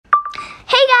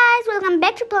welcome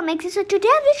back to Plumexy. So today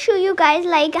I will show you guys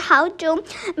like how to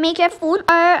make your phone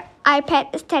or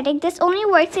iPad aesthetic. This only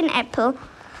works in Apple.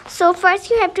 So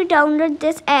first you have to download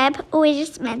this app,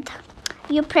 Smith.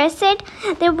 You press it,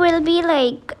 there will be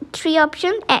like three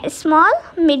options: small,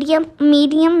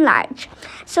 medium, large.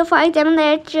 So for example,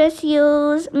 let's just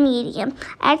use medium.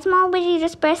 At small, but you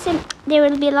just press it, there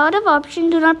will be a lot of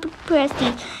options. Do not press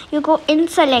these. You go in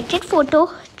selected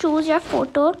photo, choose your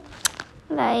photo.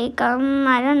 Like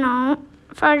I don't know,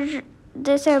 for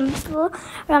this example,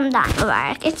 Ramadan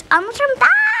Mubarak. It's almost Ramadan,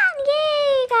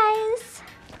 yay guys!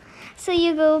 So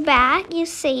you go back, you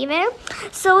save it.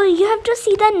 So you have to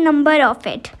see the number of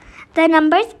it. The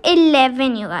number is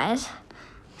 11, you guys.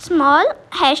 Small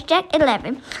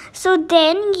 #11. So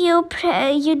then you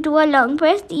do a long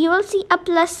press. You will see a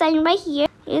plus sign right here.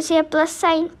 You see a plus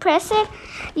sign. Press it.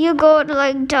 You go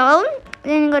like down.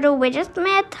 Then you go to Widget,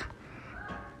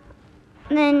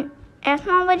 then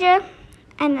small widget,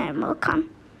 and then it will come.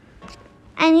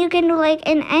 And you can do like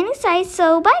in any size.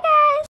 So bye guys.